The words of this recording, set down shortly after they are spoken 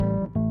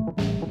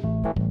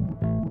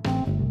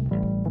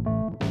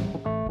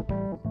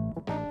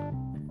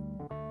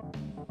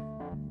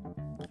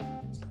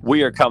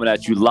We are coming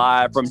at you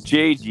live from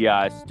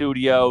JGI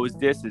Studios.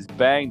 This is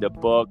Bang the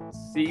Book,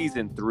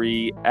 Season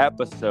 3,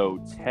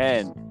 Episode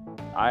 10.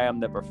 I am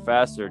the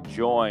professor,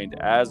 joined,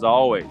 as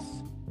always,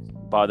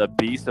 by the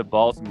Beast of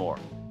Baltimore,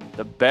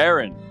 the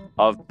Baron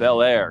of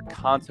Bel Air,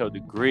 Kanto the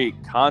Greek.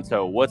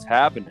 Kanto, what's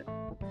happening?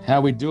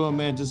 How we doing,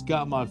 man? Just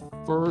got my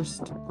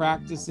first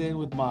practice in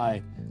with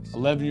my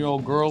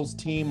 11-year-old girls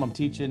team. I'm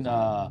teaching,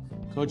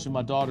 coaching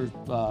my daughter's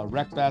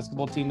rec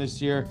basketball team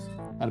this year.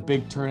 Had a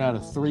big turnout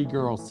of 3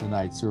 girls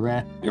tonight. So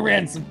we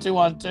ran some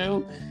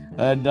 2-on-2,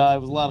 and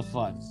it was a lot of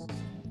fun.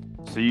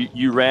 So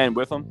you ran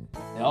with them?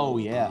 Oh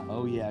yeah.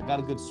 I got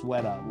a good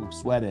sweat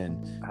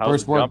in.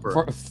 How's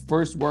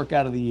First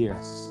workout of the year.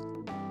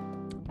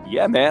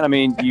 Yeah, man. I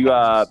mean, you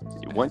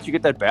once you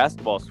get that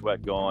basketball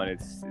sweat going,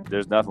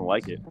 there's nothing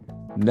like it.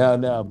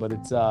 No, but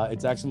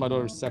it's actually my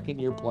daughter's second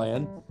year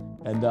playing,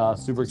 and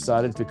super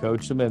excited to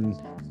coach them,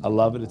 and I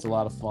love it. It's a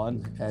lot of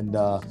fun, and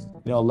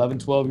 11,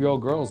 12-year-old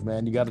girls,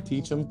 man, you got to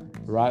teach them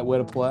the right way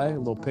to play. A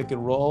little pick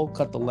and roll,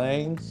 cut the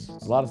lane,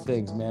 a lot of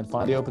things, man.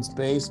 Find the open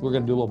space. We're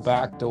gonna do a little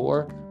back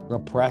door. We're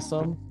gonna press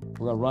them.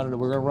 We're gonna run it.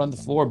 We're gonna run the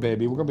floor,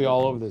 baby. We're gonna be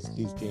all over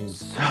these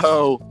games.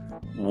 So,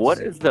 what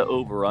is the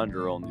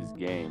over/under on these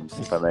games,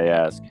 if I may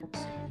ask?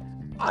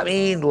 I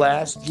mean,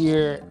 last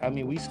year,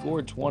 we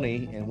scored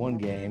 20 in one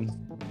game,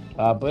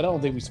 but I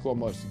don't think we scored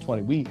much than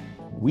 20.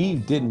 We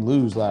didn't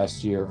lose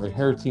last year, or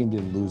her team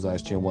didn't lose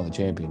last year and won the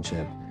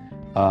championship.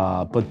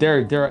 But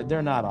they're not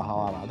they're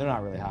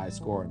not really high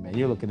scoring, man.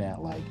 You're looking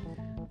at like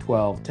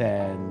 12,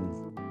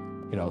 10.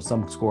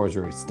 Some scores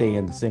are stay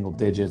in the single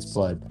digits,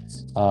 but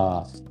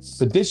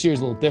this year's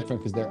a little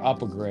different because they're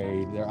up a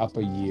grade, they're up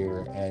a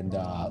year, and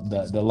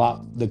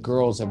the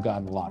girls have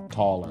gotten a lot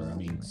taller. I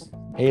mean,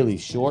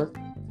 Haley's short,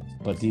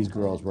 but these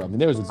girls were.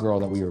 There was a girl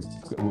that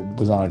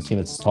was on our team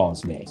that's as tall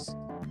as me.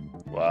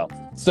 Wow.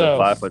 So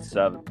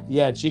 5'7".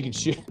 Yeah, she can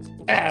shoot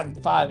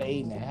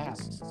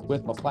 5'8.5"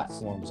 with my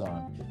platforms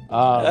on.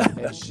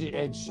 And she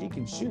can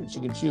shoot. She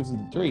can shoot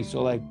from the 3.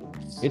 So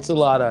it's a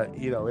lot of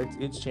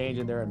it's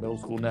changing. They're in middle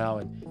school now,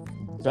 and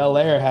Bel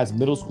Air has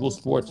middle school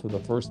sports for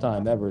the first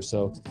time ever.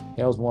 So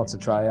Hales wants to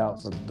try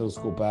out for middle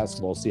school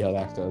basketball. See how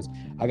that goes.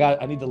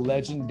 I need the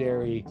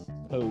legendary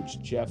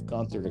coach Jeff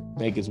Gunther to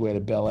make his way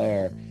to Bel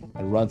Air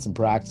and run some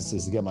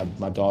practices to get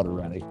my daughter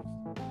ready.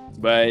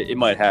 But it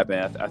might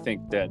happen. I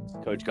think that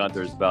Coach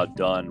Gunther is about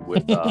done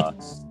with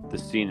the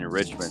scene in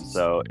Richmond,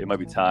 so it might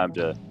be time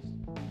to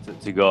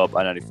go up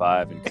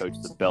I-95 and coach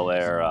the Bel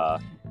Air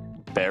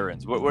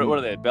Barons. What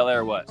are they? Bel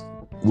Air what?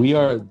 We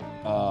are,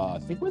 I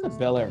think we're the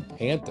Bel Air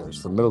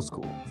Panthers for middle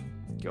school.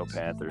 Go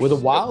Panthers. We're the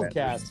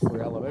Wildcats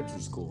for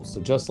elementary school,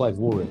 so just like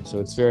Woolridge. So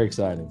it's very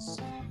exciting.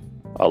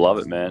 I love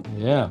it, man.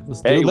 Yeah.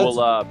 Let's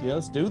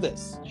do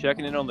this.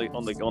 Checking in on the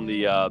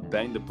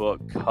Bang the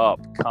Book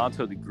Cup.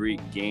 Kanto the Greek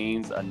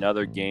gains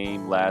another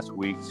game last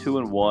week,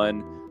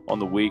 2-1 on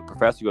the week.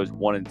 Professor goes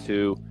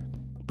 1-2.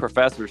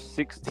 Professor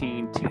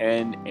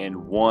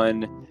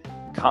 16-10-1.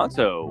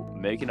 Kanto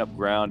making up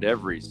ground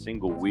every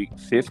single week,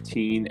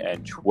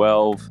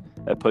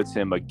 15-12. That puts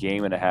him a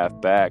game and a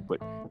half back. But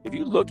if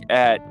you look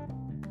at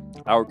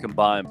our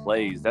combined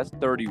plays, that's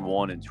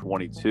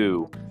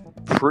 31-22.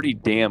 Pretty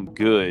damn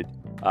good.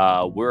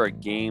 We're a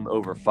game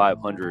over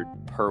 500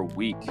 per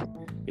week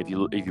if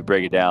you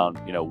break it down,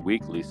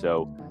 weekly.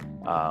 So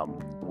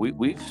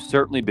we've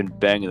certainly been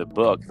banging the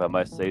book, if I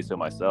must say so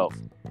myself.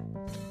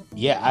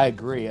 Yeah, I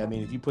agree.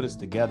 If you put us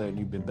together and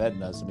you've been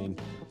betting us,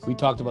 we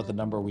talked about the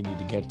number we need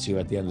to get to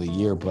at the end of the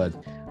year, but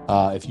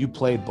if you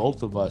played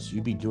both of us,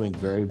 you'd be doing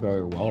very,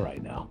 very well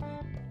right now.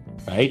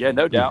 Right? Yeah,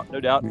 no doubt.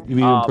 You'd be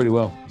doing pretty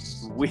well.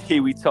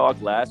 We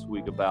talked last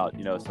week about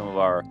some of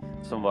our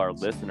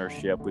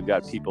listenership. We've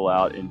got people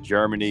out in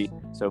Germany,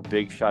 so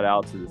big shout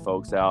out to the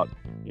folks out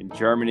in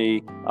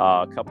Germany,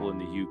 a couple in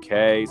the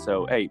UK.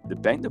 So hey, the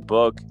Bang the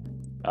Book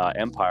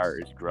empire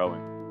is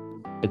growing.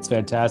 It's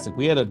fantastic.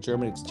 We had a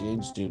German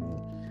exchange student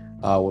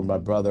when my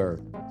brother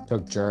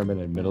took German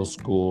in middle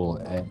school,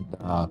 and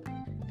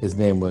his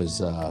name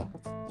was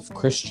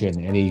Christian,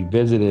 and he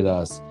visited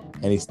us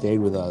and he stayed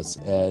with us,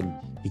 and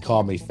he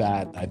called me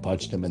fat. I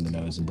punched him in the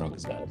nose and broke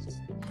his nose.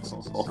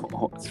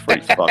 It's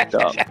pretty fucked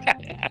up.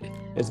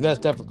 It's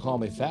messed up for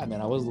calling me fat, man.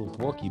 I was a little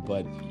porky,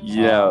 but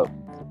yeah,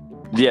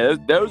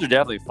 those are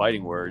definitely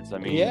fighting words.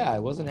 Yeah, I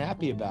wasn't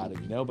happy about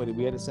it, but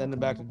we had to send him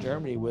back to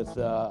Germany with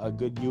a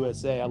good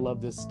USA. I love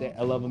this state.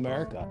 I love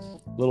America.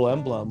 Little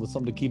emblem with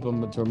something to keep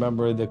him to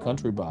remember the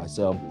country by.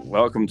 So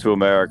welcome to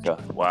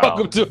America. Wow.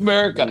 Welcome to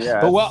America.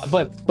 Yeah.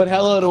 But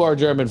hello to our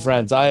German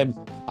friends. I am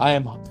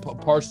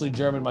partially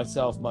German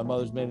myself. My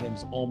mother's maiden name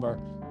is Ulmer.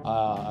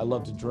 I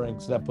love to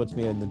drink, so that puts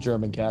me in the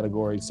German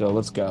category. So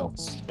let's go.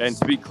 And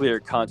to be clear,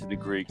 Kanto the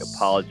Greek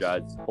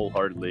apologized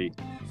wholeheartedly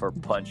for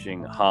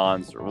punching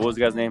Hans, or what was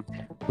the guy's name?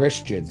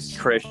 Christian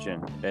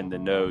in the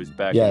nose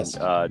back in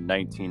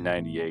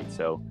 1998.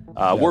 So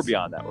we're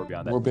beyond that.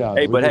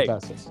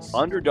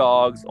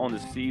 Underdogs on the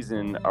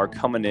season are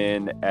coming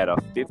in at a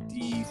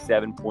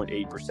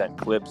 57.8%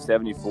 clip,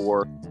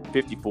 74,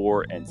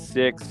 54, and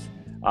 6.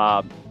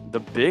 The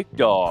big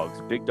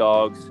dogs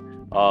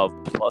of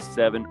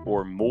 +7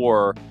 or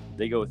more.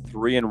 They go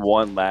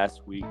 3-1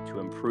 last week to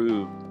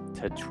improve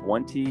to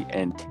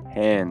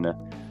 20-10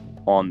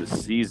 on the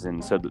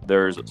season. So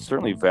there's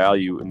certainly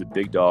value in the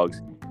big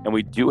dogs. And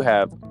we do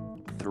have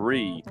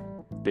 3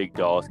 big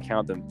dogs,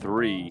 count them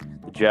 3,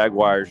 the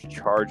Jaguars,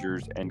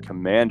 Chargers, and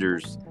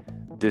Commanders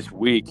this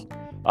week.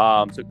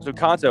 So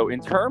Kanto,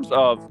 in terms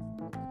of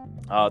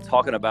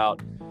talking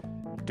about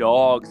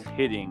dogs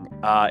hitting,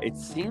 it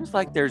seems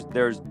like there's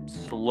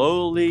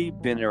slowly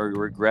been a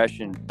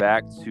regression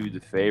back to the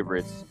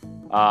favorites.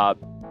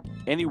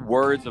 Any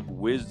words of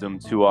wisdom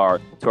to our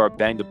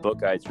banged up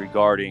bookites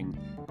regarding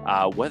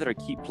whether to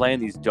keep playing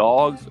these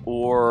dogs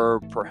or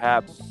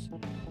perhaps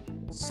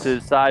to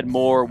decide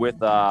more with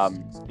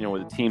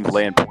with the teams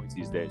laying points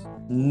these days?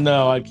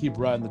 No, I keep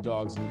riding the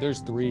dogs. I mean,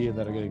 there's 3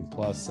 that are getting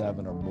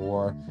 +7 or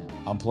more.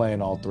 I'm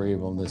playing all 3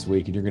 of them this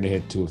week, and you're going to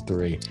hit 2 of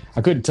 3.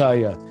 I couldn't tell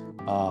you.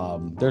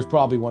 There's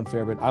probably one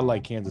favorite. I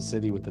like Kansas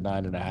City with the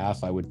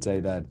 9.5. I would say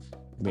that.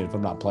 I mean, if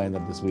I'm not playing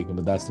that this weekend,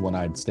 but that's the one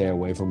I'd stay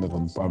away from if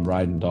I'm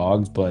riding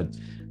dogs. But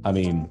I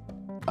mean,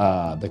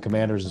 the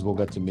Commanders will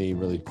get to me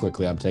really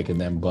quickly. I'm taking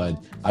them,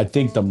 but I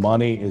think the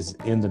money is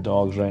in the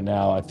dogs right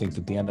now. I think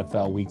that the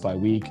NFL week by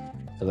week,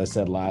 as I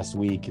said last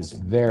week, is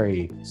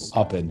very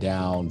up and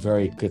down.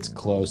 It's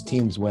close.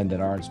 Teams win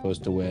that aren't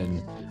supposed to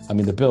win. I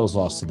mean, the Bills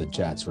lost to the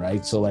Jets,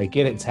 right? So like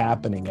it's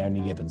happening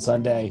any given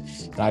Sunday.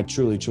 And I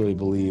truly, truly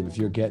believe if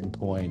you're getting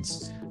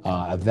points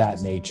of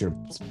that nature,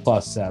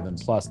 +7,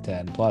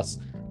 +10,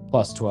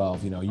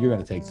 +12, you're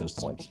going to take those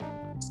points.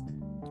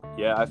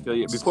 Yeah, I feel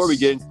you. Before we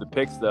get into the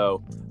picks,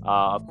 though,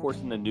 of course,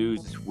 in the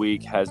news this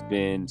week has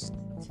been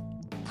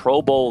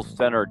Pro Bowl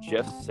center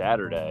Jeff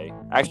Saturday.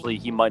 Actually,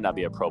 he might not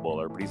be a Pro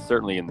Bowler, but he's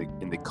certainly in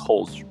the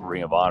Colts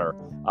Ring of Honor.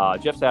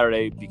 Jeff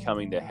Saturday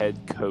becoming the head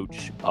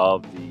coach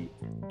of the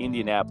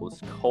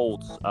Indianapolis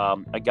Colts,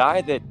 a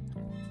guy that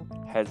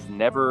has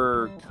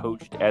never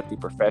coached at the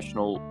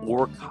professional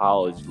or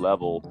college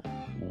level.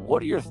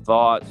 What are your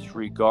thoughts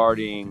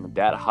regarding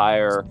that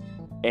hire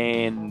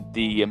and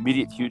the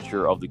immediate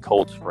future of the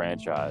Colts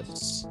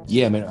franchise?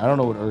 Yeah, I mean, I don't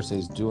know what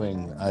Irsay's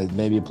doing.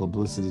 Maybe a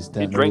publicity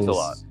stunt. He drinks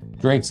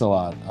a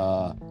lot.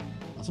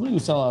 Somebody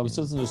was telling, I was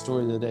listening to a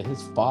story the other day.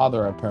 His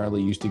father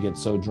apparently used to get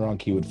so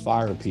drunk he would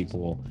fire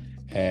people,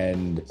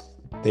 and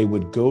they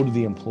would go to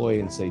the employee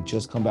and say,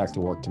 "Just come back to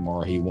work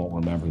tomorrow. He won't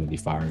remember that he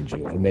fired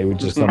you," and they would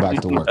just come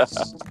back to work.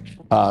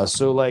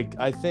 So, like,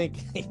 I think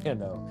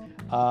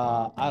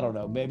I don't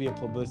know, maybe a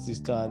publicity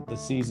stunt. The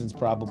season's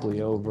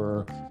probably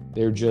over.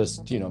 They're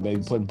just,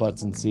 maybe putting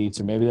butts in seats,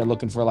 or maybe they're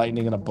looking for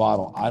lightning in a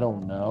bottle. I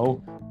don't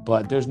know,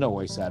 but there's no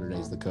way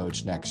Saturday's the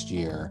coach next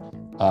year.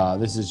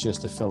 This is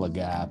just to fill a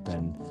gap,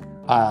 and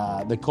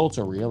the Colts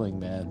are reeling,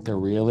 man. They're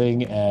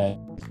reeling, and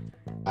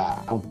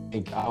I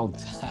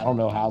don't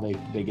know how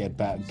they get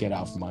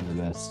out from under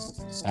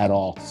this at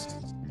all.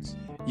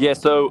 Yeah,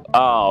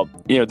 so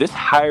this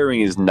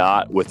hiring is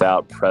not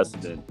without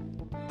precedent.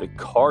 The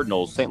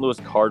Cardinals, St. Louis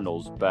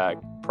Cardinals, back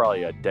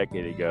probably a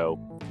decade ago,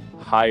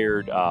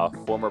 hired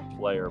former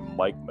player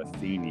Mike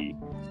Matheny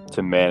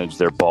to manage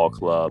their ball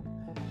club.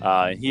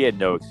 He had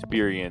no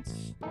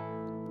experience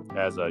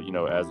as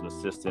an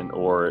assistant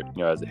or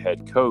as a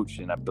head coach,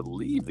 and I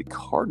believe the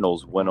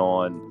Cardinals went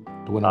on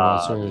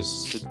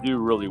to do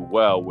really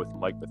well with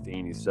Mike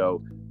Matheny.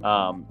 So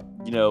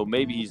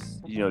maybe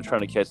he's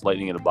trying to catch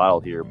lightning in a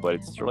bottle here, but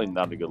it's certainly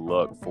not a good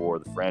look for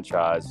the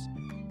franchise.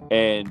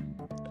 And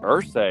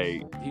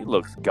Irsay, he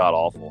looks god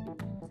awful.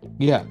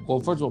 Yeah, well,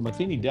 first of all,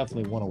 Matheny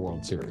definitely won a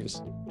World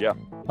Series. Yeah,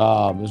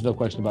 there's no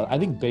question about it. I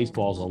think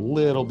baseball is a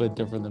little bit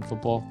different than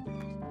football.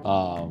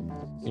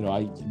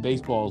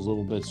 Baseball is a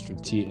little bit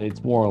strategic.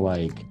 It's more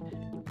like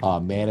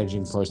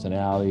managing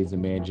personalities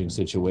and managing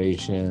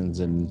situations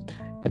and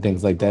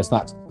things like that. It's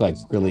not like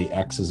really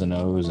X's and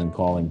O's and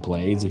calling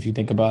plays. If you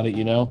think about it,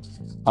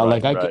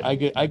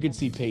 I could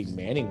see Peyton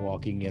Manning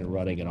walking in and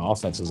running an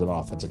offense as an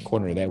offensive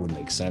coordinator. That would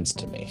make sense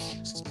to me.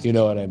 You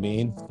know what I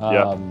mean?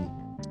 Yeah.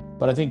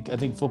 But I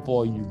think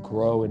football, you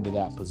grow into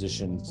that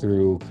position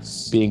through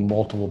being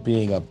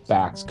a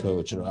backs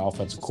coach and an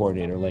offensive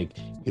coordinator. Like,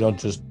 you don't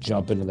just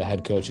jump into the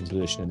head coaching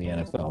position in the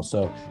NFL.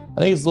 So I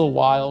think it's a little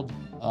wild.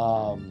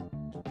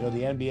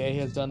 The NBA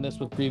has done this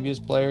with previous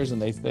players and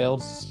they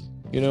failed.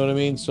 You know what I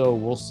mean? So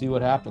we'll see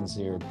what happens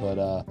here.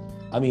 But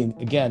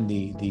again,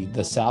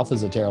 the South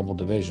is a terrible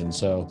division.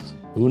 So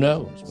who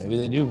knows? Maybe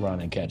they do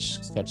run and catch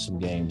some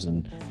games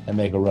and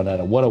make a run at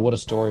it. What a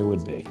story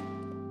would be.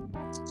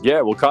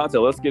 Yeah, well, Conte,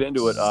 let's get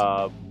into it.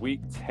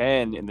 Week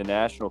 10 in the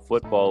National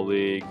Football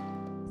League.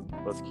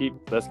 Let's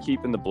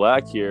keep in the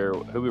black here.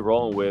 Who are we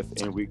rolling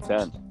with in Week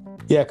 10?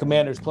 Yeah,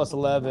 Commanders plus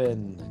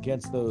 11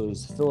 against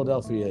those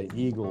Philadelphia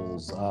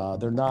Eagles.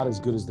 They're not as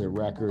good as their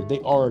record.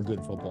 They are a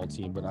good football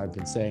team, but I've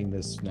been saying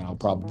this now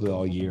probably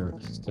all year.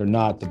 They're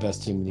not the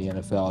best team in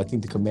the NFL. I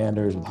think the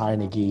Commanders with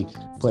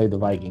Heineke play the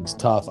Vikings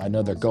tough. I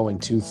know they're going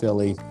to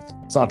Philly.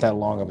 It's not that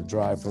long of a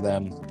drive for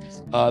them.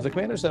 The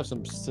Commanders have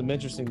some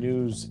interesting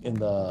news in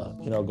the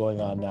going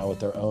on now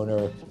with their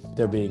owner.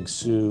 They're being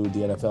sued.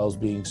 The NFL's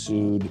being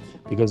sued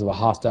because of a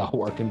hostile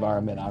work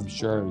environment. I'm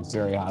sure it was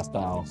very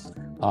hostile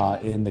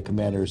in the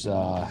Commanders'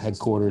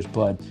 headquarters.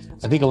 But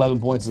I think 11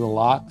 points is a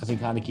lot. I think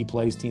Heineke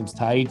plays teams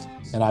tight,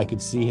 and I could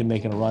see him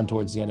making a run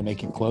towards the end and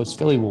make it close.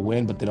 Philly will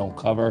win, but they don't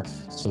cover.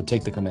 So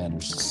take the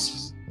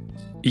Commanders.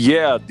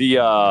 Yeah,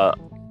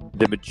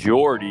 the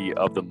majority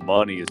of the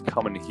money is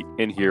coming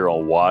in here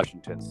on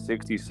Washington.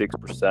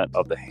 66%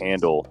 of the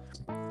handle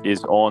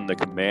is on the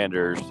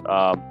Commanders,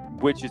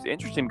 which is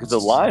interesting because the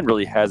line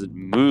really hasn't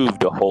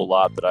moved a whole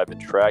lot that I've been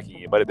tracking.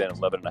 It might have been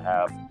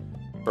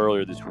 11.5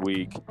 earlier this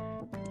week,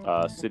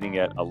 sitting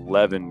at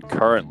 11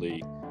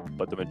 currently.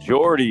 But the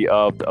majority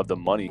of the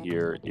money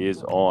here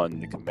is on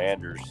the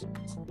Commanders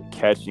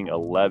catching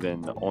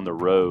 11 on the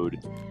road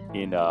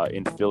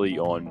in Philly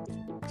on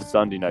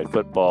Sunday Night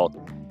Football.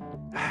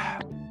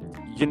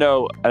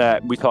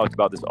 We talked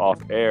about this off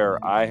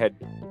air. I had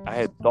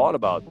thought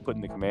about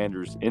putting the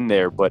Commanders in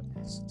there, but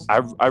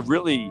I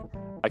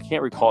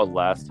can't recall the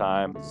last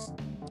time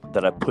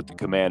that I put the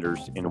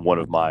Commanders in one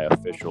of my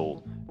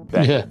official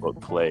bet book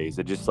plays.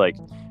 It just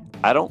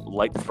I don't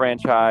like the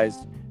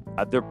franchise.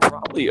 They're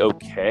probably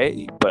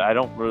okay, but I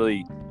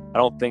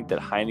don't think that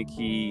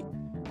Heineke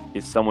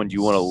is someone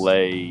you want to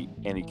lay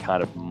any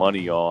kind of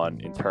money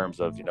on in terms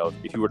of,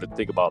 if you were to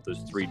think about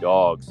those three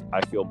dogs, I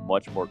feel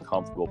much more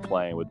comfortable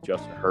playing with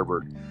Justin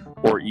Herbert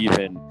or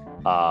even,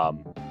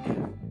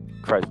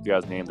 Christ, the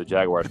guy's name, the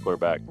Jaguars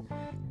quarterback.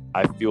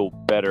 I feel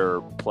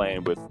better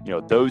playing with,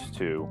 those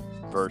two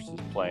versus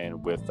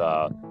playing with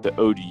the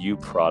ODU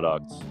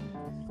products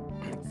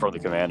for the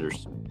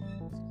Commanders.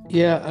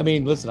 Yeah, I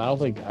mean, listen, I don't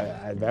think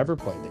I've ever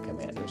played the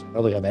Commanders. I don't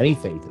really have any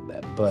faith in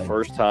them, but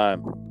first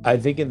time. I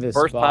think in this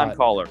first spot, time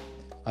caller.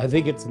 I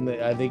think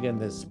in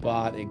this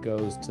spot it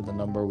goes to the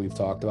number we've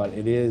talked about.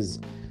 It is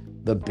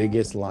the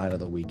biggest line of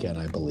the weekend,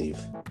 I believe.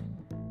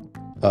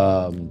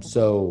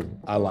 So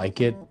I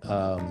like it.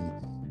 I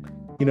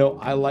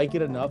like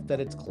it enough that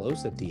it's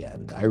close at the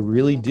end. I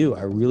really do.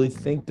 I really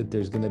think that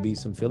there's going to be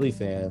some Philly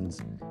fans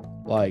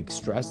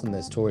stressing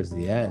this towards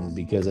the end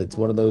because it's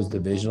one of those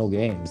divisional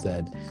games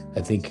that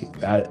I think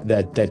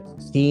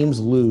that teams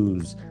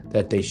lose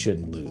that they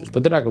shouldn't lose,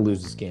 but they're not going to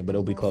lose this game, but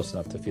it'll be close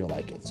enough to feel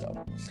like it.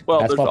 So,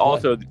 well, there's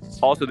also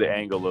the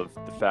angle of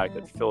the fact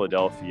that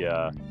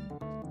Philadelphia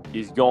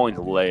is going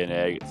to lay an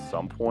egg at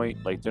some point.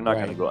 They're not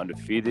going to go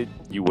undefeated.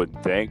 You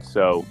wouldn't think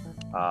so.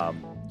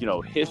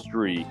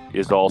 History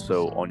is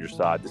also on your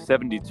side. The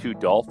 72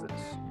 Dolphins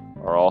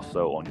are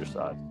also on your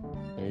side.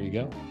 There you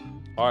go.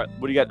 All right,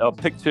 what do you got?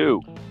 Pick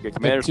two. You got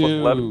Commanders pick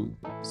two, plus 11.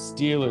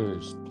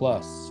 Steelers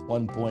plus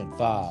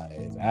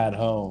 1.5 at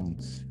home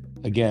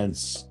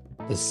against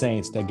the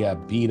Saints that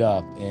got beat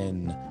up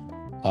in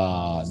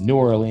New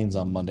Orleans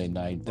on Monday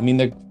night. I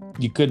mean,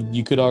 you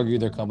could argue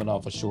they're coming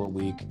off a short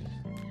week.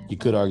 You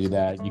could argue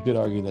that. You could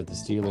argue that the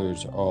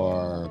Steelers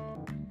are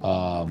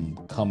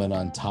coming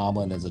on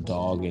Tomlin as a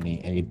dog, and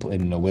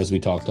as we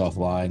talked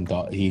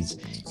offline,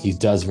 he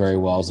does very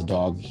well as a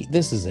dog.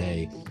 This is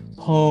a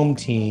home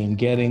team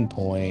getting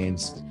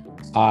points.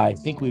 I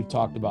think we've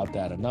talked about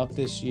that enough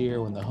this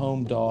year. When the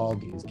home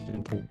dog is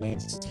getting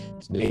points,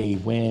 they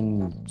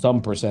win some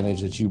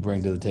percentage that you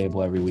bring to the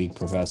table every week,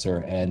 Professor.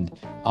 And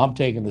I'm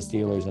taking the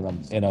Steelers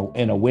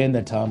in a win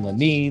that Tomlin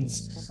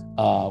needs,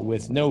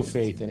 with no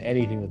faith in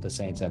anything that the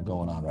Saints have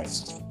going on right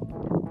now.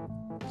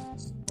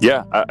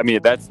 Yeah, I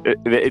mean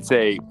it's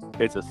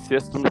a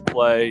system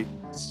play,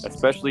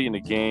 especially in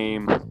a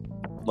game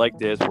like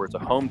this where it's a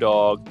home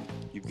dog.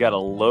 You've got a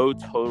low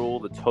total.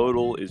 The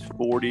total is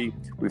 40.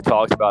 We've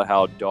talked about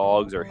how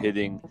dogs are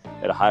hitting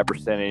at a high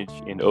percentage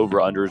in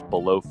over-unders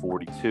below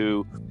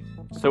 42.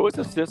 So it's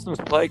a systems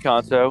play,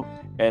 Conso.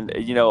 And,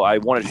 I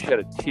want to shed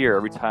a tear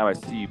every time I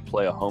see you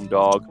play a home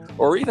dog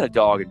or even a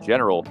dog in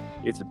general.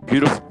 It's a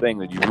beautiful thing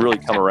that you really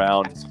come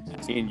around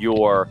in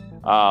your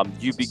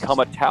you become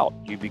a tout.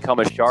 You become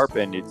a sharp,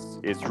 and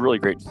it's really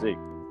great to see.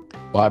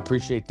 Well, I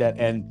appreciate that.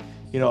 And,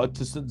 to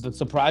the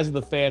surprise of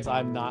the fans,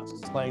 I'm not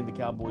playing the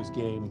Cowboys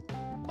game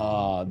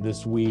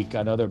this week.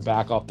 I know they're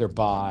back off their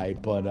bye,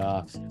 but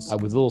I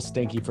was a little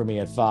stinky for me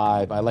at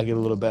 5. I like it a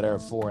little better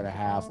at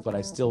 4.5, but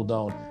I still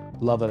don't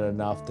love it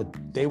enough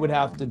that they would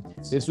have to.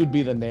 This would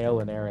be the nail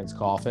in Aaron's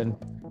coffin,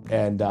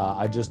 and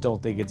I just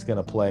don't think it's going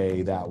to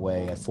play that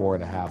way at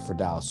 4.5 for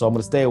Dallas. So I'm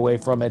going to stay away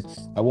from it.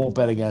 I won't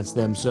bet against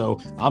them. So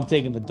I'm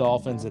taking the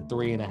Dolphins at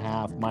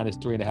 3.5, minus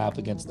 3.5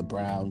 against the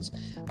Browns.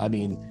 I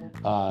mean,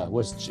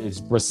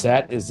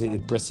 Brissett? Is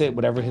it Brissett?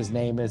 Whatever his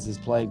name is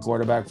playing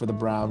quarterback for the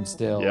Browns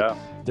still. Yeah.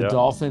 The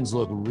Dolphins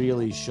look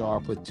really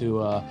sharp with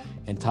Tua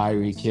and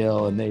Tyreek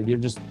Hill, and they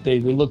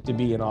look to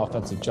be an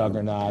offensive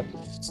juggernaut.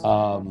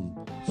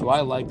 So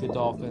I like the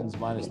Dolphins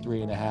minus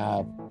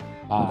 3.5.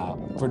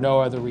 for no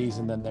other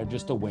reason than they're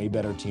just a way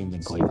better team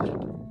than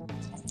Cleveland.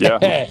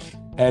 Yeah.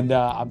 And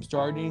I'm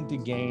starting to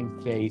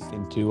gain faith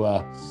in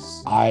Tua.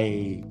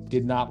 I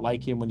did not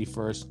like him when he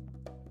first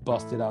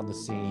busted on the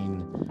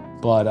scene,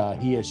 but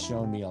he has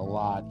shown me a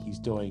lot. He's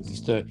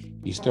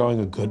throwing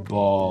a good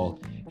ball,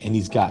 and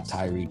he's got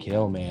Tyreek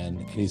Hill, man,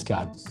 and he's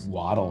got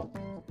Waddle,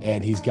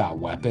 and he's got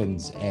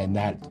weapons, and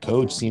that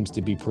coach seems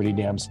to be pretty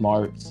damn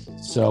smart.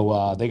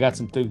 So they got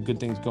some good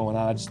things going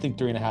on. I just think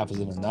 3.5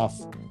 isn't enough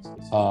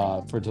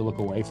for it to look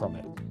away from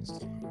it.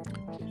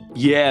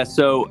 Yeah,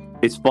 so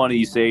it's funny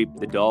you say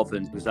the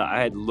Dolphins because I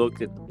had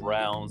looked at the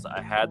Browns. I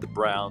had the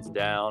Browns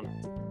down,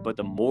 but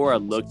the more I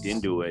looked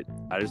into it,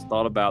 I just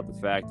thought about the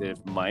fact that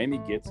if Miami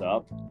gets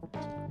up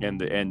and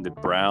the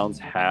Browns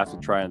have to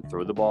try and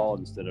throw the ball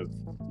instead of,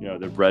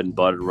 their bread and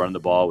butter running the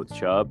ball with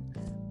Chubb,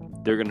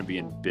 they're going to be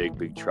in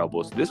big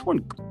trouble. So this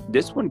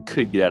one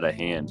could get out of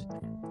hand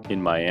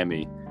in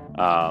Miami.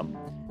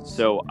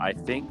 So I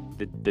think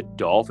that the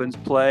Dolphins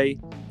play.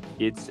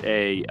 It's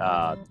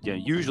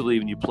usually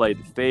when you play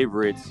the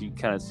favorites, you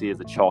kind of see it as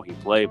a chalky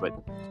play, but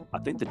I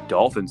think the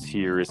Dolphins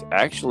here is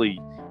actually,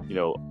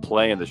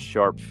 playing the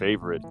sharp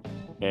favorite,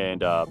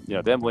 and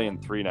them laying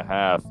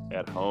 3.5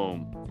 at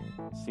home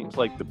seems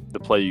like the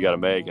play you got to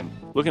make. And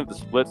looking at the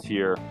splits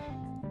here,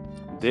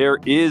 there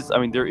is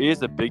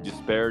a big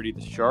disparity.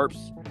 The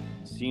sharps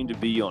seem to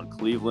be on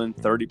Cleveland,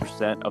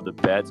 30% of the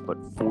bets, but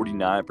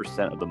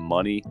 49% of the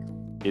money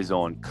is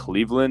on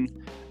Cleveland.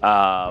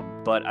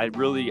 But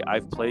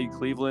I've played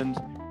Cleveland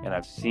and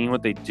I've seen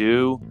what they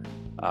do.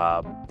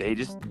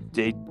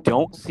 They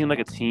don't seem like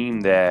a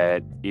team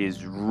that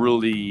is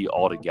really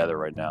all together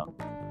right now.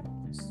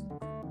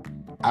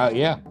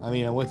 Yeah,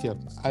 I'm with you.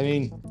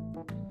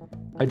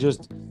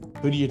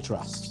 Who do you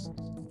trust?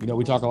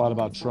 We talk a lot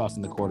about trust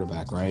in the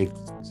quarterback, right?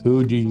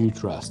 Who do you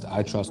trust?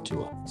 I trust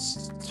Tua.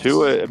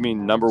 Tua,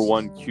 number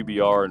one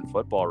QBR in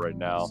football right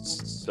now.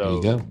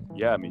 So there you go.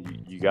 Yeah,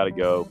 you got to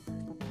go.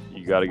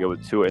 You got to go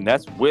with Tua, and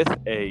that's with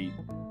a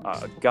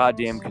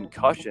goddamn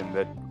concussion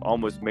that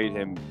almost made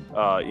him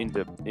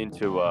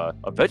into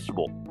a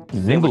vegetable.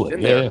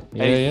 Yeah.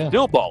 He's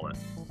still balling.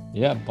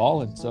 Yeah,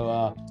 balling.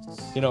 So,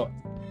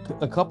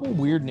 a couple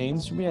weird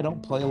names for me. I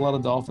don't play a lot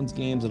of Dolphins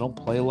games. I don't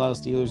play a lot of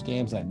Steelers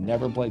games. I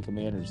never play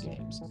Commanders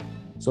games.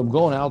 So I'm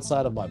going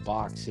outside of my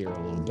box here a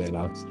little bit.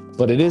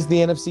 But it is the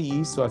NFC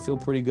East, so I feel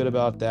pretty good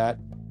about that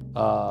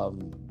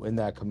in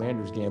that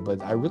Commanders game.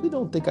 But I really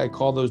don't think I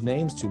call those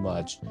names too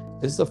much.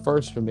 This is the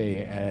first for me,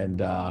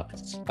 and I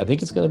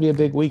think it's going to be a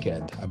big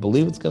weekend. I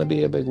believe it's going to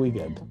be a big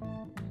weekend.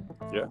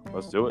 Yeah,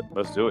 let's do it.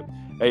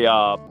 Hey,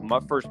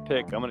 my first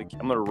pick, I'm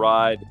gonna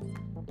ride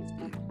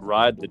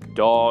the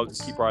dog,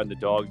 keep riding the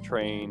dog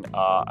train.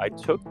 I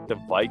took the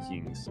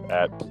Vikings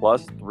at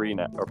plus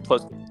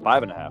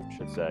 5.5, I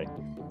should say,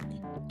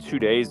 2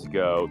 days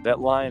ago. That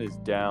line is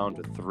down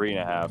to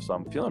 3.5, so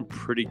I'm feeling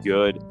pretty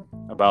good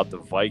about the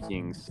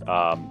Vikings,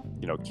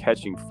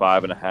 catching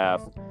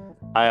 5.5.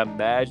 I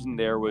imagine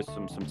there was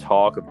some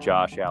talk of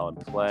Josh Allen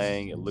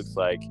playing. It looks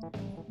like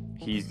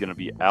he's going to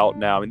be out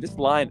now. This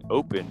line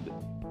opened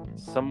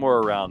somewhere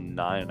around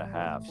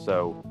 9.5.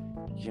 So,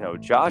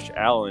 Josh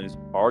Allen is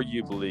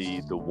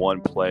arguably the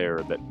one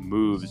player that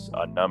moves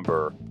a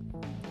number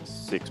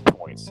 6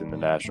 points in the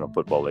National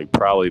Football League.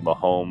 Probably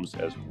Mahomes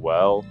as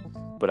well.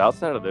 But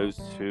outside of those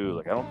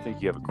two, I don't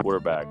think you have a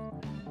quarterback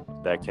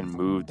that can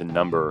move the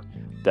number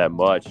that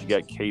much. You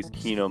got Case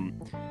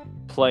Keenum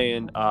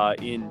playing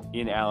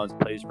in Allen's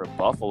place for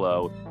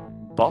Buffalo.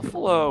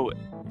 Buffalo,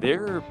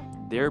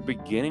 they're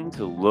beginning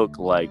to look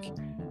like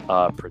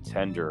a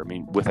pretender.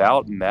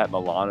 Without Matt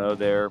Milano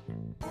there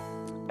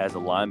as a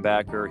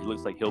linebacker, he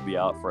looks like he'll be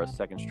out for a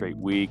second straight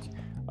week.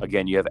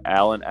 Again, you have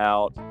Allen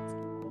out.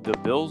 The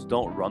Bills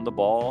don't run the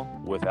ball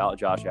without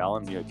Josh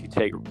Allen. If you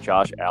take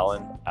Josh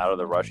Allen out of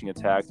the rushing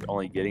attack, they're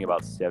only getting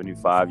about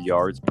 75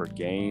 yards per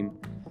game.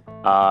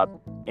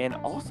 And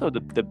also,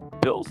 the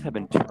Bills have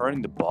been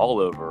turning the ball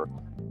over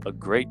a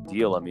great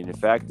deal. In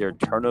fact, their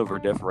turnover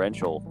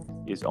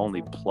differential is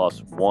only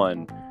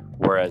 +1,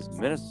 whereas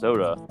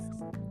Minnesota,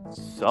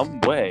 some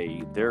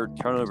way, their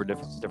turnover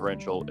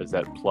differential is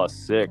at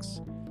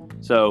 +6.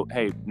 So,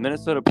 hey,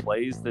 Minnesota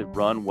plays the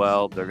run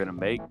well. They're going to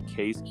make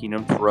Case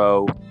Keenum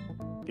throw.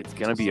 It's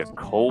going to be a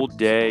cold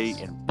day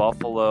in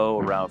Buffalo,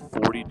 around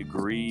 40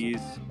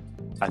 degrees.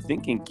 I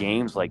think in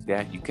games like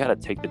that, you got to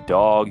take the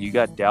dog. You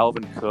got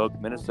Dalvin Cook.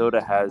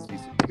 Minnesota has the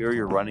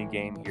superior running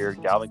game here.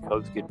 Dalvin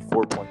Cook's getting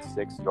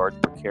 4.6 yards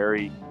per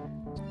carry.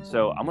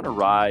 So I'm going to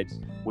ride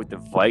with the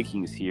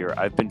Vikings here.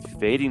 I've been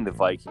fading the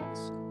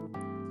Vikings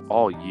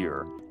all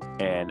year,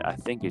 and I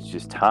think it's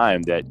just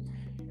time that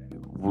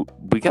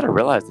we got to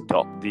realize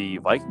the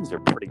Vikings are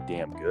pretty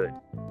damn good.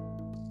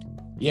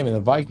 Yeah, the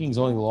Vikings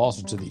only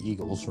lost to the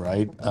Eagles,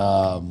 right?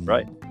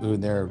 Right.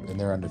 And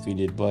they're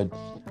undefeated, but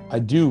I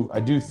do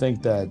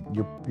think that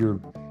you're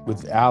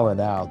with Allen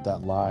out,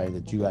 that line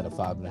that you had at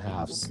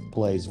 5.5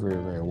 plays very,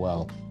 very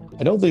well.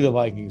 I don't think the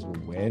Vikings will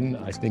win.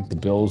 I think the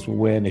Bills will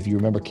win. If you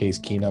remember, Case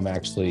Keenum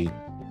actually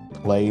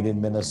played in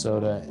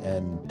Minnesota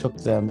and took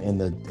them in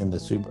the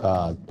super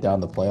down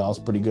the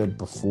playoffs pretty good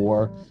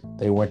before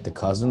they went to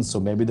Cousins. So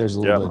maybe there's a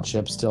little bit of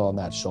chip still on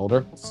that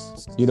shoulder.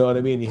 You know what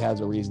I mean? He has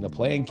a reason to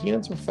play. And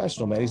Keenan's a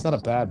professional, man. He's not a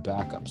bad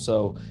backup.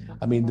 So,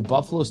 I mean, the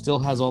Buffalo still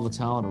has all the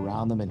talent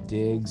around them and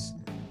Diggs.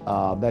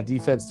 That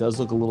defense does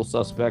look a little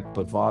suspect,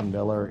 but Von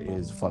Miller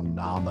is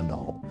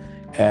phenomenal.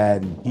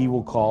 And he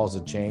will cause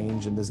a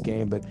change in this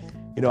game. But,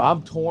 you know,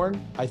 I'm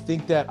torn. I do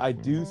think that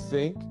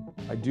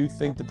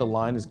the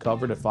line is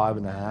covered at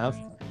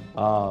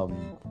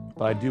 5.5.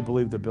 But I do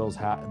believe the Bills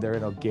they're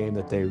in a game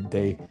that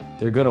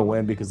they're going to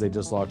win because they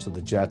just lost to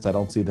the Jets. I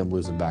don't see them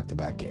losing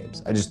back-to-back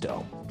games. I just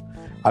don't.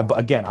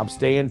 I'm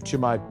staying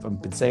to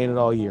I've been saying it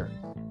all year.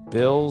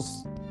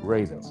 Bills,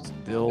 Ravens.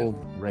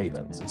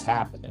 It's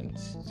happening.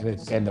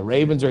 And the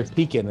Ravens are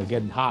peaking. They're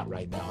getting hot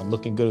right now and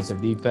looking good as their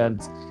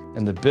defense.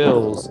 And the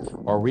Bills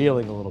are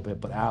reeling a little bit,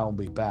 but Allen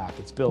will be back.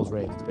 It's Bills,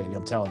 Ravens, baby.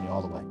 I'm telling you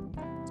all the way.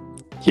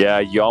 Yeah,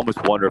 you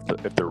almost wonder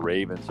if the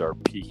Ravens are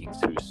peaking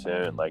too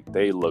soon. Like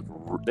they looked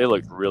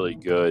really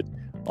good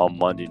on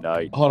Monday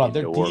night. Hold on,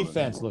 their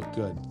defense looked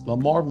good.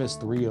 Lamar missed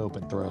 3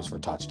 open throws for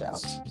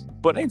touchdowns.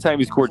 But anytime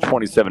he scored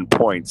 27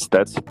 points,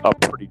 that's a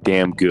pretty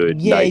damn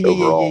good night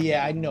overall.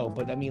 Yeah, I know.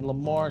 But I mean,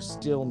 Lamar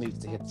still needs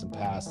to hit some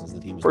passes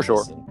that he was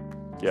missing.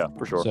 Yeah,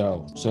 for sure.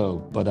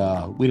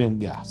 But we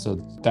didn't. Yeah, so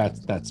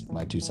that's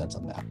my 2 cents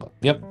on that. But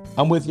yep,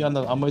 I'm with you on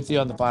the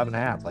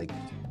 5.5. Like.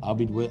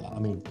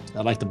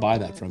 I'd like to buy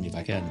that from you if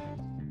I can.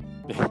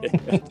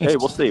 Hey,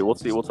 we'll see. We'll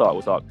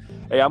talk.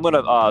 Hey, I'm going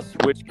to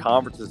switch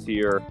conferences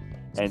here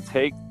and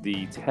take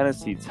the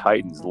Tennessee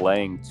Titans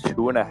laying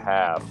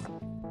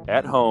 2.5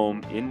 at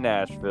home in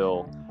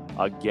Nashville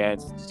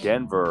against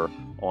Denver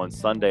on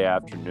Sunday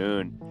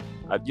afternoon.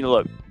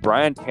 Look,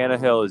 Brian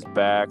Tannehill is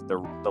back.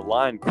 The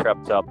line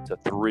crept up to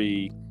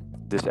 3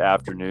 this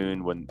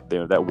afternoon when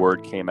that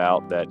word came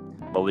out that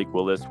Malik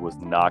Willis was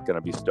not going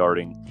to be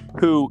starting,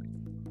 who,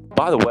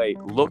 by the way,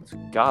 looked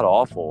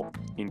god-awful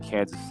in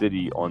Kansas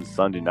City on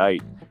Sunday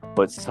night,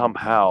 but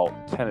somehow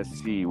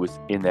Tennessee was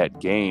in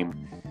that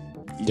game.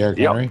 Derrick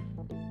Henry?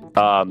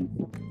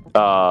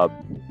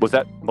 Was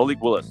that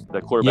Malik Willis,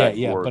 the quarterback?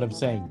 Yeah, but I'm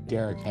saying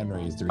Derrick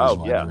Henry is the reason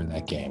why they're in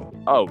that game.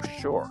 Oh,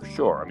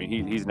 sure. I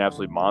mean, he's an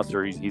absolute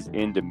monster. He's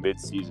into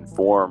mid-season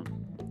form.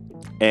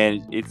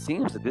 And it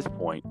seems at this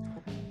point,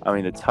 I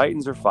mean, the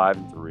Titans are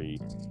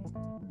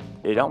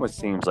 5-3. It almost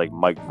seems like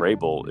Mike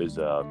Vrabel is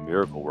a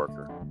miracle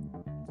worker.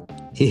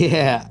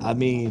 Yeah, I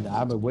mean,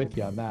 I'm with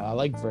you on that. I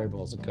like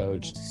Vrabel as a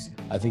coach.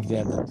 I think they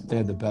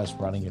have the best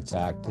running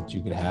attack that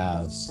you could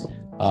have.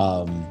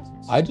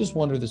 I just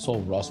wonder this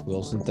whole Russ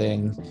Wilson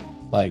thing,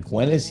 like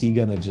when is he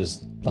gonna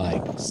just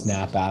like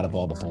snap out of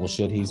all the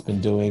bullshit he's been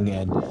doing?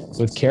 And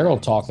with Carroll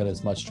talking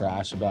as much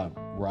trash about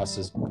Russ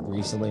as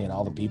recently and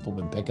all the people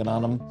been picking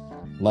on him,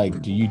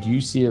 like do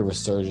you see a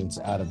resurgence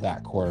out of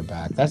that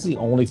quarterback? That's the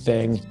only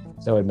thing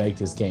that would make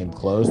this game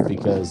close,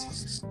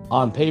 because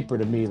on paper,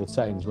 to me, the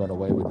Titans run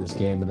away with this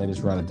game and they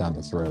just run it down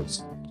the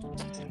throats.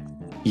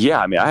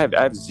 Yeah, I mean, I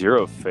have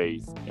zero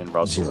faith in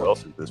Russell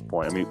Wilson at this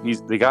point. I mean,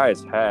 the guy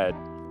has had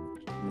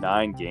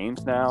 9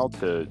 games now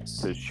to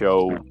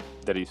show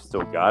that he's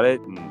still got it,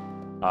 and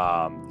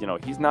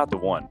he's not the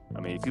one.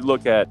 I mean, if you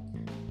look at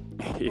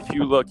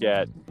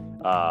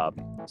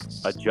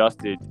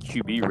adjusted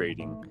QB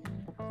rating,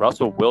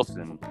 Russell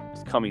Wilson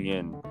is coming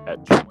in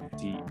at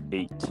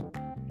 28.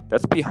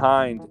 That's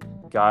behind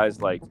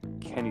guys like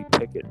Kenny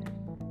Pickett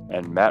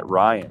and Matt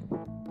Ryan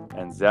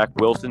and Zach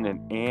Wilson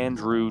and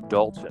Andrew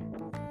Dalton.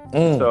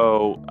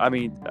 So, I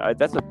mean,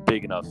 that's a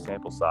big enough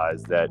sample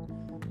size that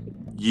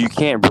you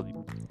can't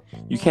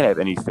have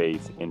any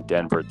faith in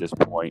Denver at this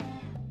point.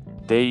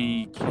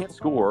 They can't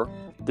score.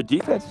 The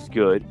defense is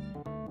good,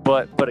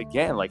 but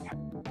again, like,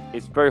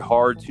 it's very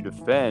hard to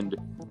defend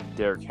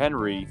Derrick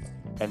Henry,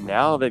 and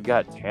now they've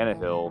got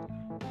Tannehill.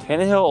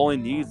 Tannehill only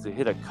needs to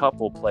hit a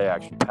couple play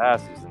action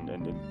passes,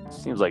 and it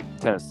seems like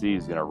Tennessee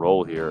is going to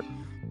roll here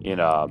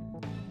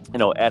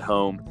at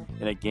home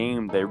in a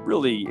game they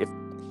really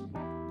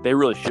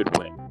should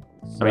win.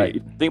 I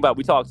mean,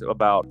 we talked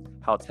about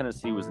how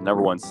Tennessee was the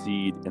number 1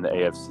 seed in the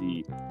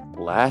AFC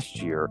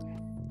last year.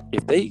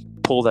 If they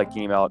pull that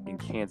game out in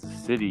Kansas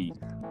City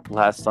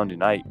last Sunday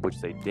night, which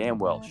they damn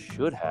well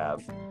should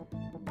have,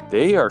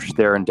 they are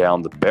staring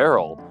down the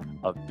barrel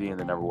of being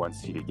the number 1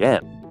 seed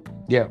again.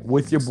 Yeah,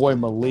 with your boy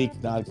Malik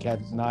not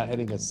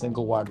hitting a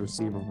single wide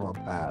receiver for a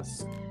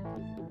pass.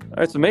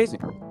 It's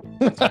amazing.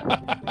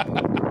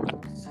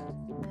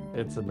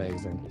 It's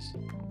amazing.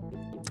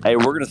 Hey,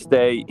 we're going to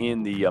stay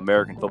in the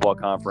American Football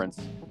Conference.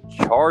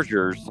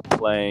 Chargers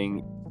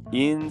playing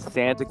in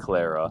Santa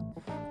Clara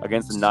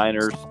against the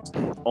Niners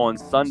on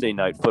Sunday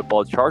Night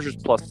Football. Chargers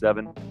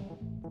 +7.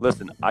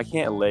 Listen, I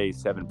can't lay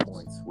 7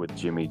 points with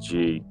Jimmy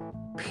G,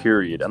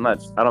 period.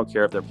 I don't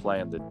care if they're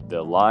playing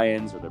the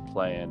Lions or they're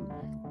playing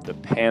the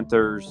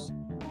Panthers.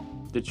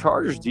 The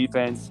Chargers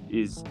defense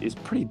is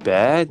pretty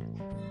bad,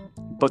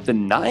 but the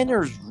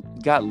Niners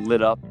got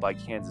lit up by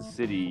Kansas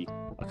City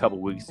a couple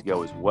weeks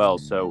ago as well.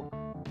 So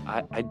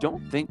I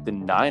don't think the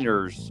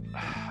Niners,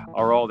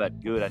 are all that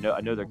good. I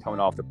know they're coming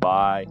off the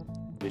bye.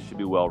 They should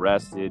be well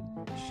rested.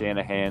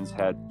 Shanahan's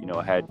had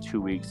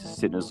 2 weeks to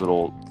sit in his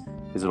little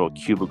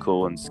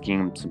cubicle and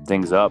scheme some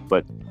things up.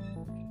 But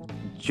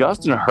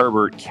Justin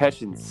Herbert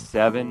catching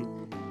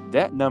 7,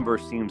 that number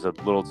seems a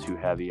little too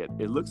heavy.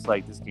 It looks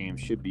like this game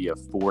should be a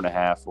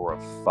 4.5 or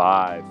a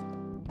 5.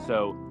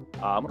 So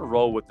I'm going to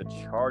roll with the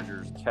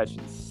Chargers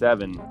catching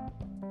 7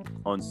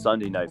 on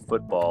Sunday Night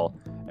Football.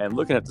 And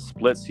looking at the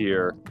splits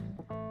here,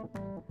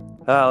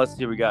 let's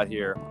see what we got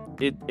here.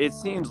 It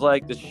seems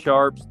like the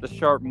sharp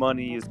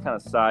money is kind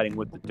of siding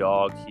with the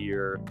dog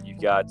here. You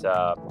got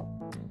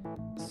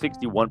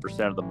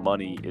 61% of the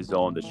money is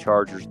on the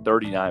Chargers,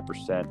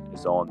 39%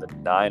 is on the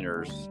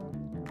Niners,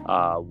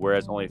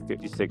 whereas only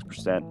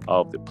 56%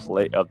 of the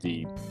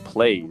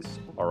plays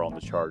are on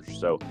the Chargers.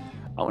 So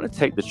I want to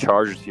take the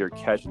Chargers here,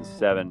 catching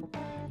 7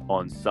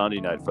 on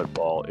Sunday Night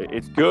Football.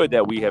 It's good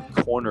that we have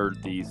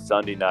cornered the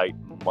Sunday night,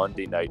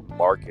 Monday night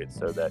market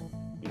so that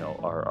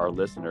our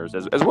listeners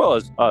as well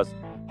as us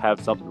have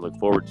something to look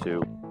forward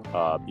to.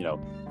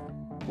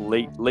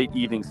 Late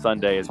evening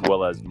Sunday as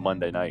well as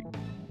Monday night.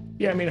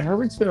 Yeah, I mean,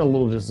 Herbert's been a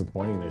little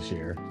disappointing this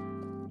year.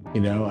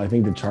 I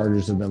think the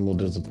Chargers have been a little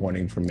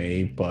disappointing for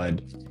me,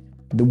 but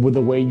with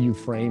the way you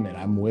frame it,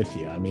 I'm with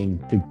you. I mean,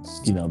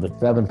 the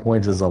 7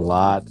 points is a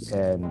lot,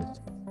 and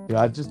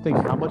I just think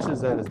how much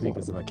is that is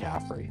because of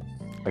McCaffrey?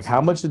 Like,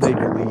 how much did they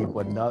believe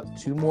when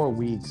 2 more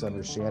weeks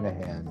under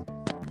Shanahan?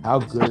 How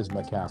good is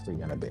McCaffrey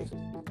going to be?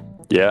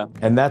 Yeah,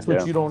 and that's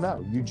what you don't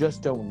know. You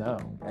just don't know,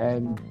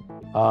 and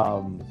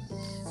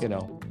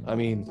I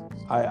mean,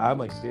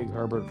 I'm a big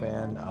Herbert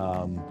fan.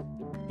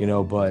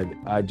 But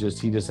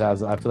he just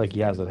hasn't. I feel like he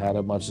hasn't had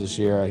it much this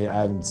year. I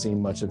haven't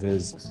seen much of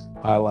his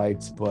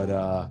highlights, but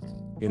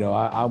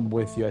I'm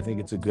with you. I think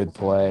it's a good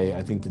play.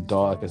 I think the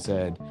dog, like I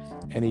said,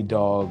 any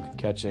dog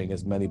catching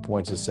as many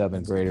points as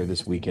 7 greater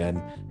this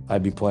weekend,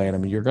 I'd be playing. I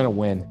mean, you're gonna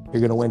win.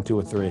 You're gonna win 2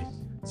 or 3,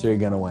 so you're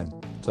gonna win.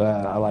 So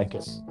I like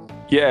it.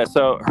 Yeah.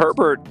 So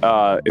Herbert,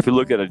 if you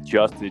look at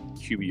adjusted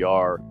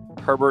QBR,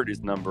 Herbert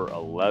is number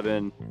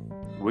 11.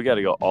 We got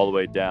to go all the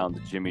way down to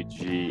Jimmy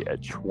G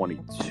at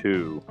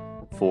 22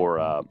 for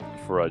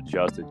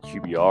adjusted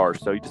QBR.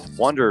 So you just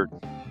wonder,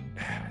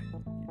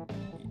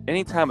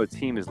 anytime a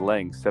team is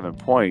laying 7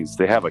 points,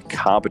 they have a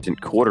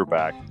competent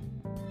quarterback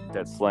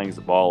that slings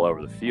the ball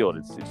over the field.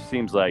 It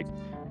seems like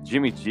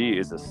Jimmy G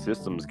is a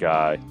systems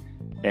guy,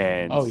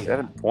 and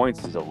 7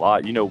 points is a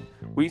lot.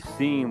 We've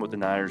seen what the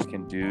Niners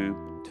can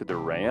do to the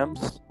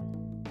Rams,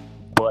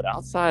 but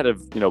outside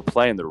of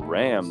playing the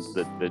Rams,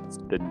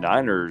 the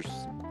Niners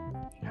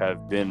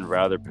have been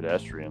rather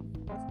pedestrian.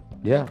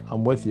 Yeah,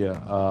 I'm with you.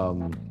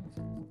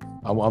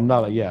 I'm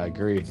not. Yeah, I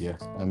agree with you.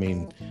 I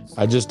mean,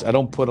 I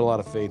don't put a lot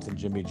of faith in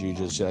Jimmy G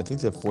just yet. I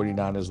think the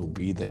 49ers will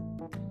be there,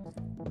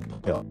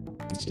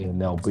 and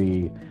there'll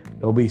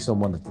be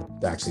someone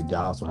that actually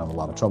Dallas will have a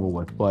lot of trouble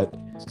with. But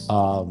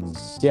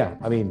yeah,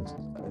 I mean,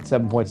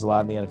 7 points is a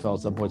lot in the NFL.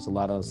 7 points is a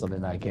lot on a Sunday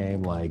night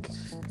game. Like,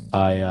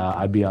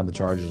 I'd be on the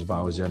Chargers if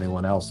I was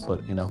anyone else,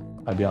 but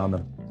I'd be on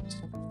them.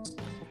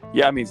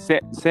 Yeah, I mean,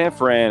 San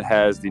Fran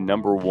has the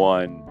number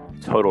 1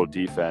 total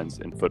defense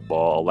in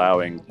football,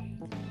 allowing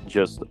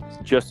just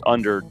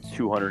under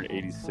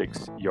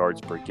 286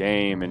 yards per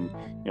game. And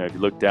if you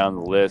look down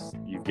the list,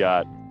 you've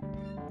got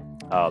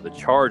the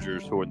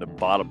Chargers, who are in the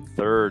bottom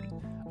third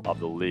of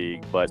the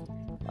league. But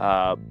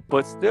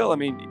still, I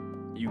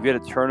mean, you get a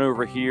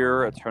turnover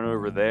here, a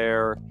turnover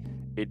there.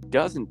 It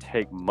doesn't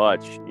take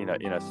much in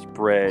a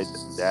spread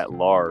that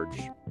large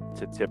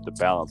to tip the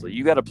balance. Like,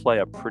 you got to play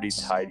a pretty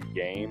tight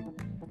game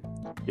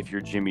if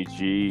you're Jimmy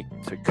G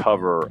to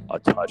cover a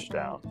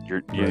touchdown.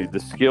 The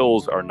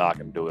skills are not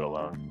going to do it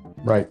alone.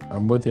 Right.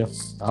 I'm with you.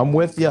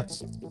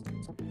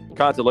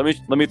 Conte,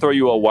 let me throw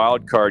you a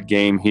wild card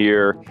game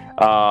here.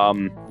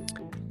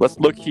 Let's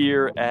look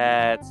here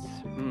at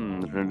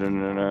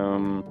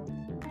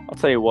I'll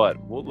tell you what,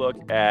 we'll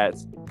look at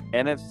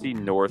NFC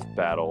North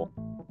battle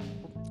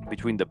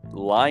between the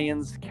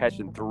Lions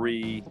catching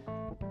 3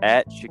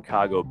 at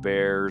Chicago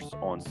Bears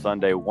on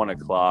Sunday, 1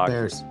 o'clock.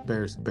 Bears.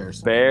 The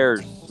Bears.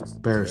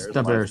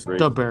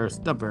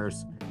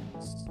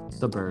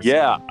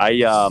 Yeah, I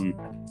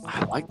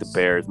like the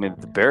Bears. I mean,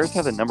 the Bears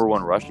have the number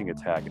 1 rushing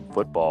attack in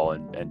football,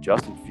 and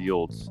Justin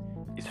Fields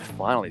is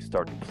finally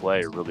starting to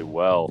play really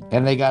well.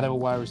 And they got a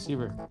wide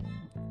receiver.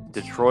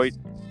 Detroit,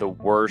 the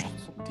worst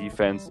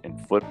defense in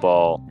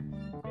football.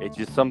 It's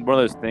just one of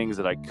those things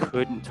that I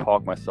couldn't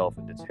talk myself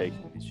into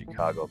taking the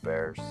Chicago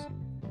Bears.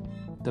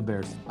 The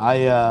Bears.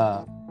 I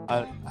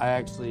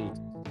actually,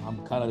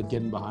 I'm kind of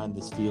getting behind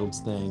this Fields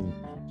thing.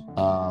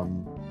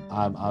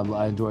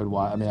 I enjoyed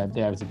why. I mean,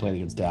 they obviously played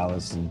against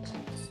Dallas and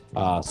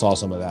saw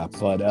some of that,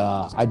 but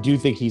I do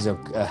think he's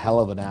a hell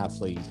of an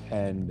athlete,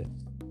 and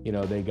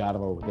they got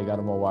him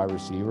a wide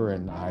receiver,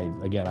 and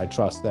I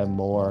trust them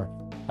more.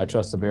 I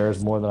trust the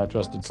Bears more than I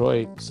trust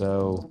Detroit,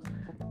 so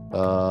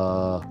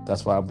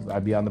that's why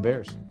I'd be on the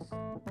Bears.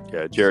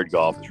 Yeah, Jared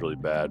Goff is really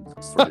bad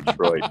for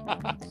Detroit.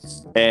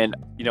 And,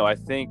 I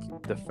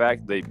think the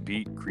fact they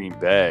beat Green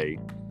Bay,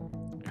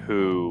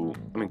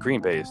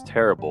 Green Bay is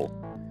terrible.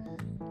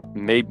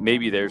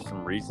 maybe there's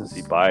some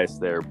recency bias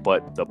there,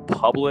 but the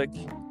public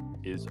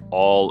is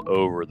all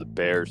over the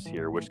Bears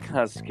here, which kind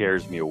of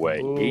scares me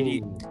away.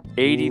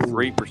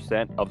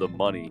 83% of the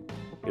money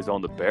is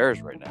on the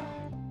Bears right now.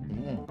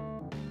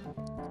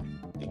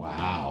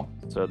 Wow.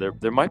 So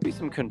there might be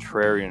some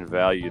contrarian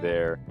value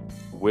there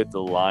with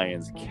the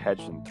Lions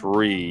catching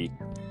 3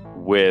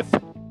 with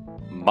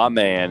my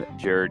man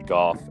Jared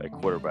Goff at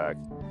quarterback.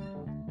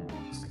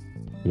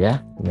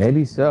 Yeah,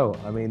 maybe so.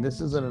 I mean, this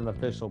isn't an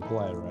official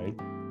play, right?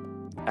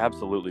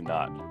 Absolutely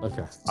not.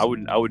 Okay. I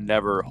would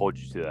never hold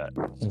you to that.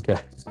 Okay.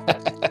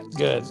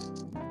 Good.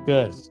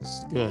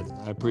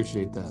 I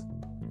appreciate that.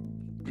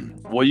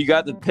 Well, you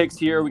got the picks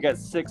here. We got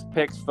 6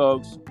 picks,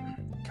 folks.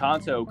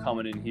 Kanto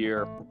coming in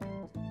here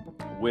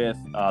with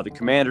the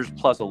Commanders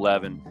plus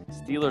 11,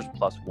 Steelers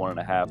plus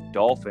 1.5,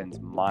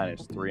 Dolphins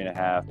minus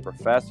 3.5,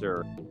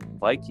 Professor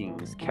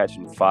Vikings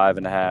catching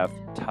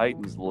 5.5,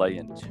 Titans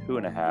laying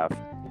 2.5,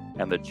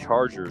 and the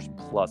Chargers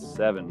plus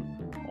 7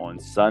 on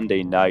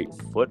Sunday Night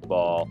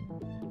Football.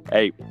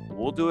 Hey,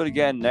 we'll do it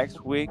again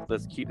next week.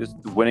 Let's keep this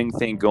winning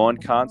thing going,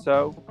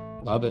 Kanto.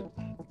 Love it.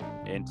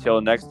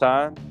 Until next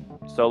time,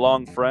 so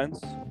long,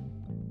 friends.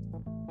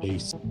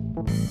 Peace.